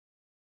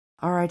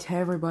Alright, hey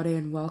everybody,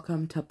 and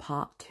welcome to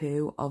part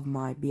 2 of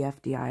my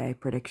BFDIA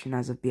prediction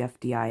as of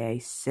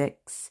BFDIA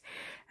 6.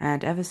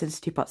 And ever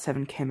since Teapot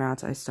 7 came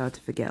out, I started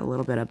to forget a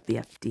little bit of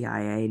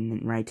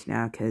BFDIA right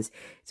now, because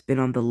it's been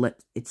on the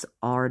lips, it's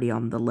already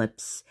on the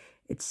lips.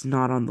 It's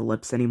not on the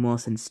lips anymore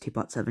since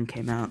Teapot 7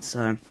 came out,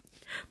 so,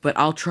 but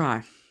I'll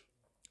try.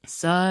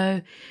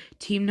 So,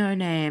 Team No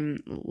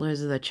Name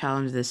loses the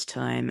challenge this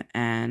time,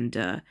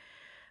 and,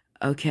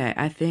 okay,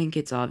 I think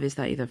it's obvious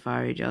that either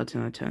Fiery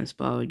Gelatin or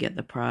Turnspell would get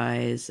the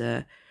prize,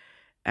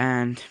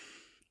 and,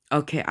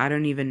 okay, I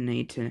don't even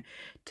need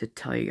to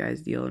tell you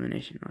guys the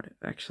elimination order,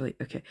 actually,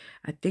 okay,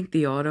 I think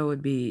the order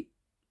would be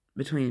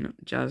between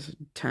just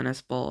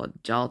Turnspell or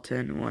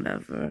Gelatin,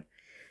 whatever,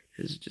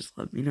 just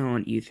let me know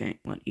what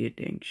you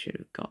think should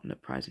have gotten the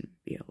prize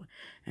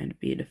and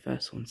be the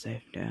first one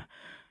safe now,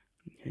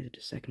 here's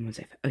the second one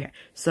safe, okay,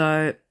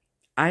 so,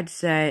 I'd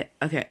say,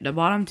 okay, the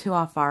bottom two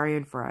are Fiery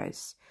and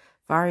Fries.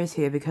 Fiery is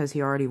here because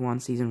he already won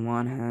Season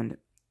 1, and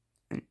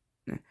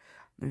the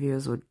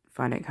viewers would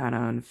find it kind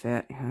of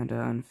unfair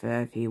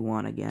if he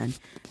won again.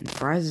 And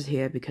Fries is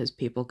here because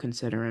people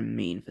consider him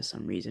mean for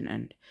some reason,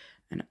 and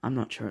I'm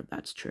not sure if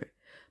that's true.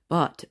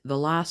 But the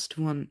last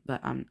one,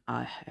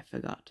 I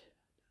forgot.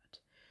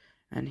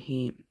 And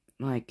he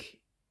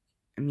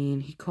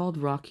called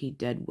Rocky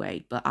dead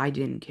weight, but I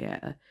didn't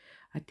care.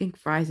 I think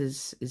Fries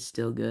is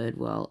still good.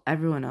 Well,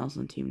 everyone else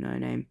on Team No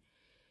Name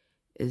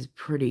is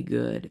pretty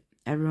good.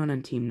 Everyone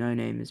on Team No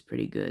Name is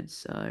pretty good,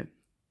 so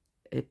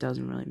it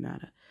doesn't really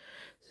matter.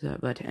 So,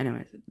 but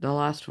anyways, the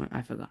last one,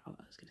 I forgot what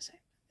I was gonna say.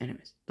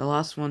 Anyways, the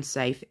last one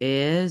safe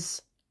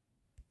is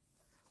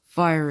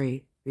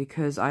Fiery,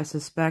 because I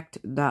suspect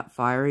that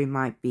Fiery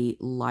might be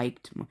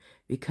liked more,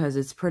 because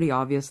it's pretty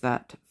obvious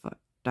that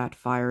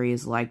Fiery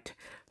is liked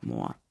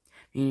more.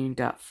 Meaning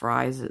that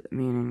Fries is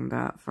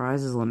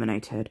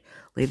eliminated,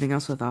 leaving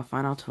us with our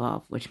final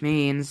 12, which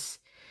means,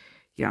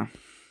 yeah,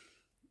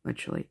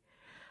 literally.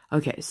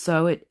 Okay,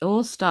 so it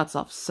all starts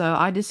off, so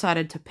I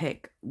decided to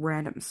pick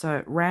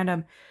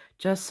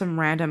just some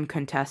random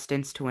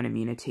contestants to win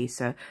immunity,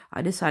 so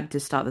I decided to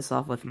start this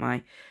off with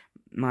my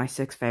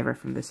 6 favorite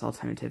from this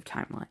alternative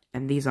timeline,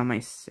 and these are my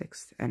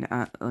 6, and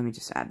let me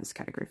just add this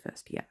category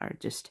first, yeah, I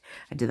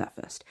did that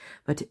first,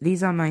 but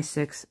these are my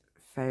 6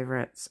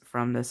 favorites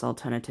from this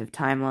alternative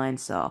timeline,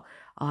 so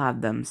I'll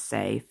have them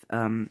safe.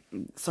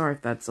 Sorry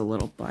if that's a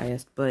little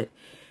biased, but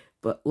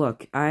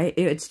look,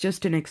 it's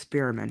just an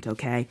experiment,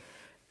 okay?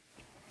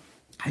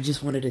 I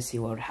just wanted to see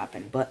what would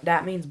happen. But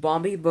that means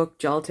Bomby, Book,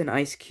 Gelatin,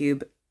 Ice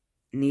Cube,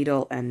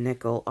 Needle, and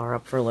Nickel are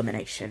up for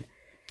elimination.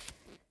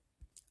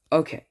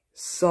 Okay,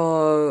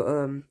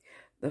 so,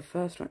 the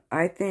first one,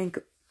 I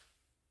think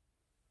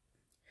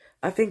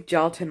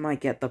Gelatin might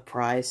get the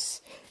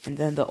prize, and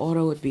then the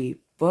order would be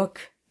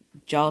Book,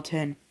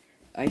 Gelatin,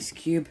 Ice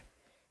Cube,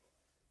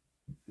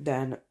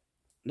 then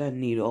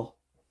Needle,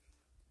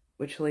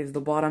 which leaves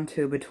the bottom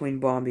two between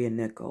Bomby and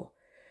Nickel.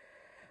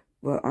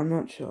 But I'm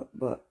not sure,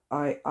 but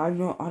I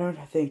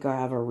don't think I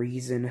have a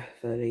reason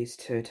for these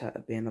two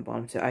to be in the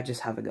bottom two. I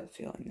just have a gut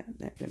feeling that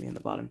they're going to be in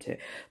the bottom two.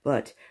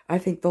 But I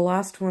think the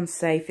last one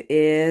safe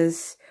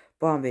is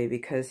Bomby,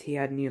 because he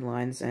had new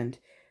lines, and,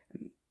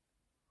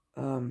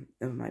 never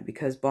mind,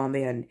 because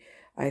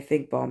I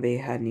think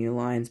Bomby had new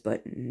lines,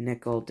 but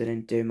Nickel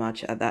didn't do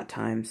much at that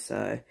time,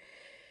 so,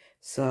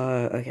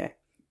 okay.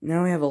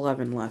 Now we have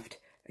 11 left.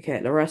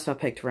 Okay, the rest are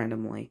picked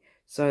randomly.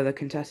 So the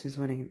contestants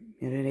winning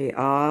immunity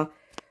are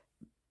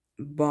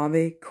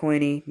Bomby,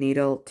 Coiny,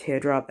 Needle,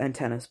 Teardrop, and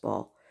Tennis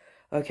Ball.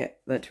 Okay,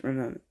 but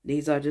remember,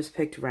 these are just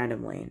picked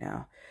randomly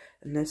now.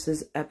 And this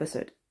is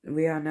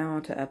we are now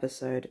on to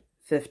episode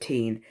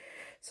 15.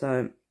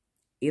 So,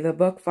 either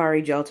Book,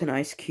 Fiery, Gelatin,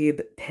 Ice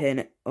Cube,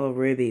 Pin, or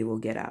Ruby will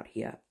get out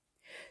here.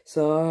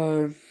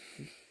 So,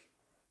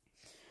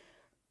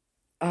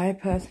 I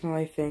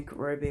personally think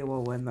Ruby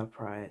will win the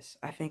prize.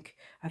 I think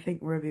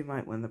Ruby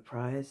might win the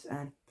prize,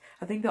 and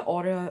I think the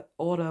order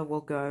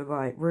will go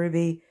by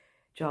Ruby,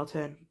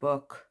 Gelatin,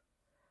 Book,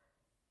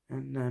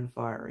 and then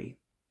Fiery.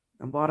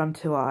 The bottom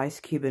two are Ice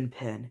Cube and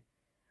Pin.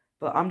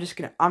 But I'm just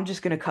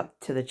gonna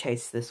cut to the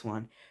chase for this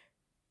one.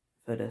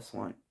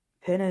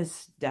 Pin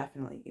is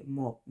definitely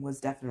more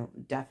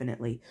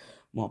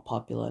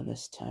popular in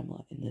this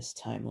timeline.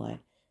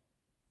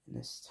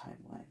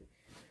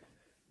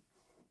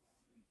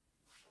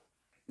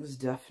 Was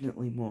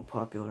definitely more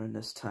popular in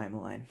this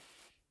timeline.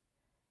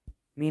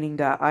 Meaning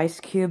that Ice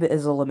Cube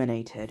is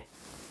eliminated.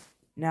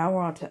 Now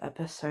we're on to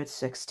episode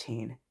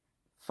 16.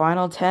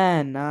 Final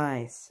 10,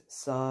 nice.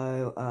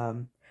 So,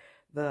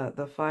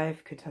 the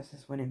 5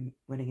 contestants winning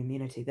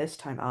immunity this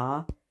time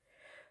are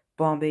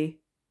Bomby,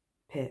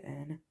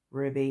 Pin,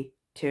 Ruby,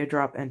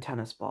 Teardrop, and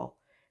Tennis Ball.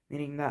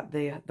 Meaning that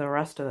the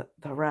rest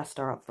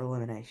are up for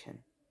elimination.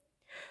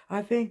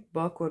 I think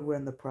Buck would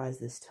win the prize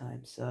this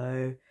time,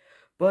 so,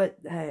 but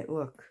hey,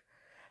 look,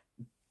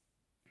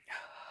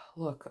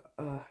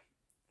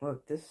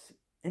 this,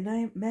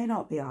 it may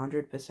not be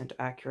 100%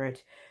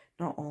 accurate,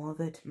 not all of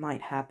it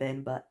might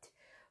happen, but,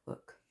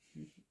 look,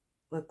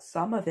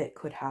 some of it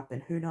could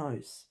happen, who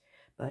knows,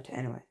 but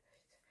anyway,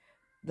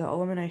 the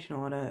elimination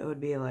order, it would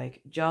be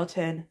like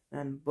Gelatin,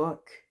 then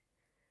Book,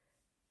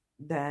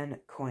 then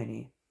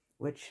Coiny,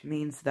 which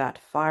means that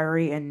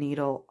Fiery and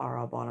Needle are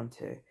our bottom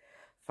two.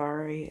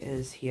 Fiery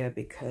is here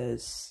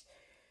because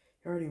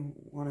he already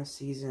won a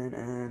season,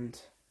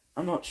 and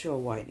I'm not sure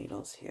why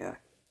Needle's here.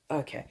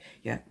 Okay,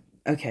 yeah.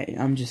 Okay,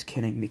 I'm just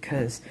kidding,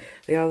 because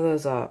the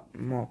others are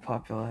more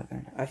popular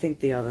than... I think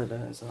the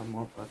others are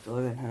more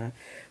popular than her,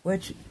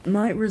 which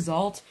might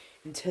result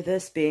into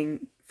this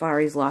being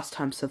Fiery's last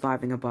time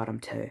surviving a bottom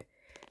two.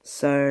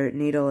 So,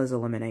 Needle is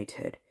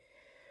eliminated.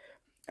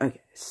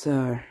 Okay,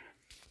 so...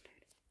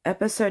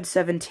 Episode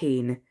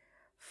 17,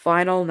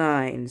 Final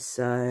 9,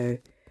 so...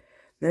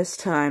 This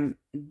time,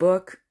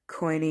 Book,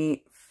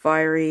 Coiny,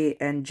 Fiery,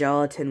 and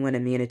Gelatin win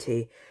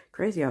immunity.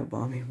 Crazy how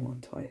Bomby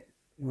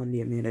won the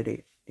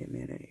immunity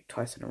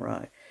twice in a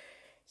row.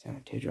 So,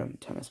 Teardrop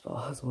and Tennis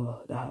Ball as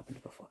well. That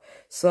happened before.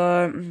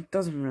 So,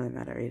 doesn't really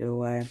matter either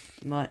way.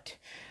 But,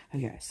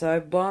 okay.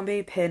 So,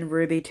 Bomby, Pin,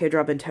 Ruby,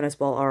 Teardrop, and Tennis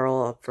Ball are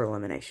all up for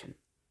elimination.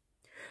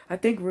 I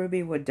think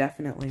Ruby would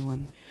definitely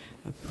win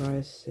a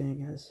prize,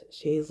 seeing as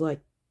she's like,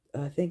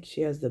 I think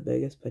she has the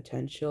biggest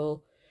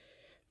potential.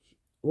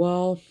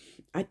 Well,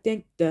 I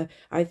think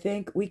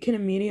we can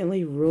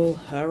immediately rule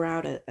her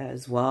out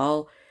as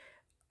well,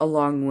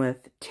 along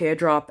with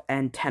Teardrop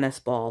and Tennis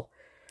Ball,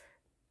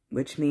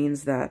 which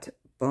means that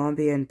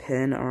Bomby and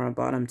Pin are on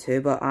bottom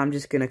two, but I'm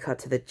just gonna cut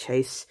to the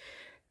chase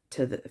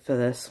for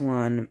this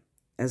one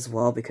as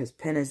well, because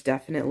Pin is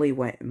definitely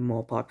way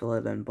more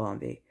popular than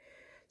Bomby.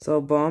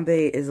 So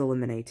Bomby is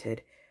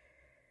eliminated,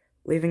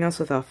 leaving us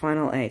with our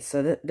final 8.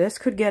 So this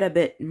could get a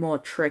bit more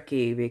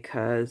tricky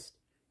because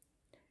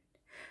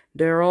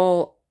they're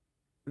all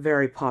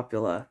very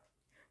popular.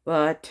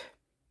 But,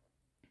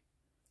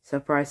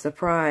 surprise,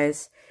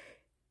 surprise,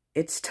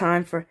 it's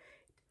time for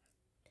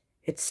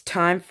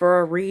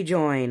a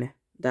rejoin.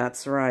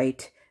 That's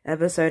right.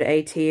 Episode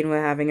 18,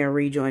 we're having a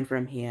rejoin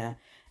from here.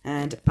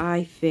 And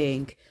I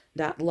think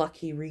that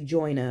lucky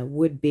rejoiner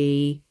would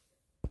be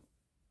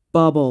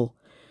Bubble.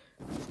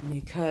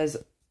 Because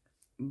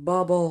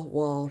Bubble,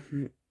 well,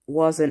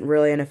 wasn't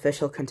really an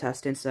official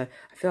contestant, so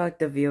I feel like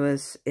the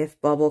viewers, if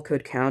Bubble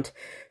could count,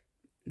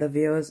 the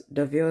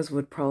viewers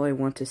would probably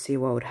want to see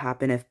what would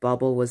happen if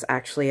Bubble was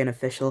actually an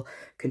official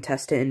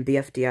contestant in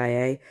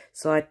BFDIA,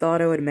 so I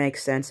thought it would make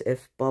sense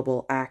if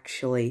Bubble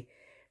actually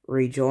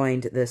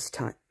rejoined this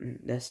time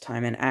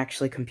and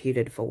actually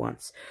competed for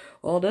once.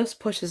 Well, this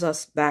pushes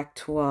us back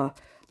to our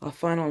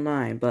final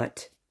 9,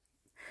 but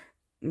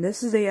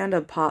this is the end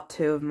of part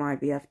 2 of my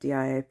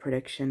BFDIA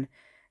prediction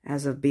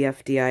as of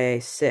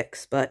BFDIA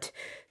 6, but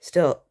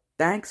still,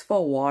 thanks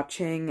for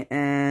watching,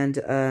 and,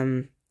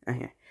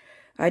 okay.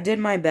 I did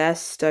my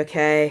best,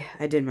 okay?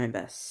 I did my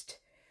best.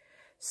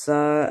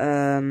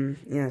 So,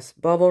 yes,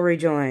 Bubble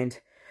rejoined.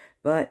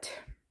 But,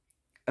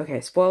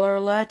 okay, spoiler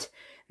alert,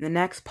 in the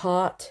next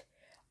part,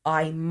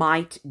 I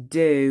might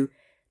do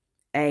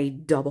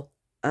and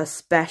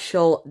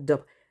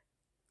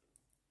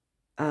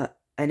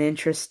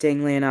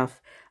interestingly enough,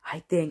 I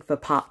think for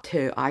part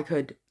 2, I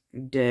could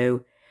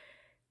do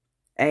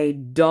a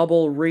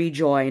double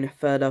rejoin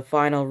for the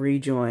final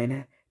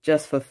rejoin,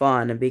 just for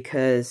fun,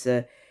 because,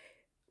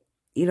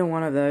 either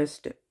one of those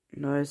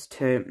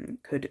two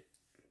could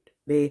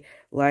be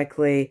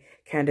likely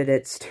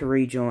candidates to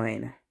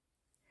rejoin.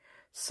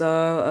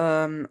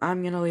 So,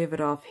 I'm gonna leave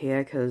it off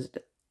here, because,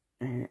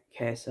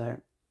 okay,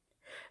 so,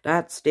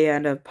 that's the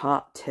end of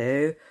part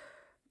 2.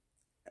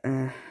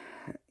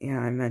 Yeah,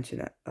 I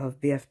mentioned it,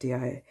 of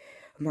BFDIA,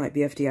 my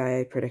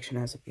BFDIA prediction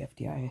as of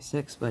BFDIA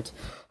 6, but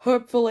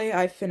hopefully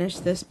I finish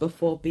this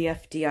before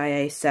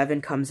BFDIA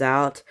 7 comes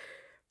out,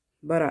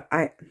 but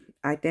I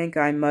think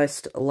I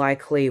most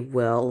likely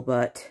will,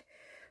 but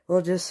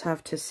we'll just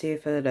have to see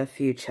for the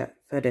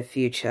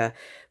future,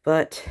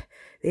 but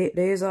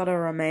these are the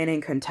remaining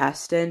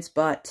contestants,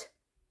 but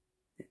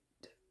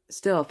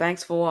still,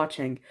 thanks for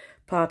watching.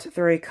 Part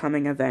 3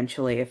 coming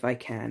eventually, if I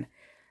can.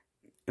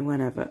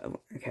 Whenever.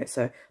 Okay,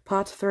 so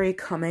part 3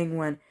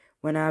 coming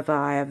whenever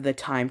I have the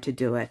time to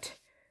do it.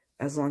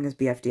 As long as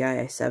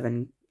BFDIA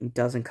 7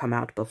 doesn't come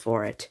out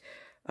before it.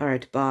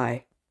 Alright,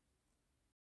 bye.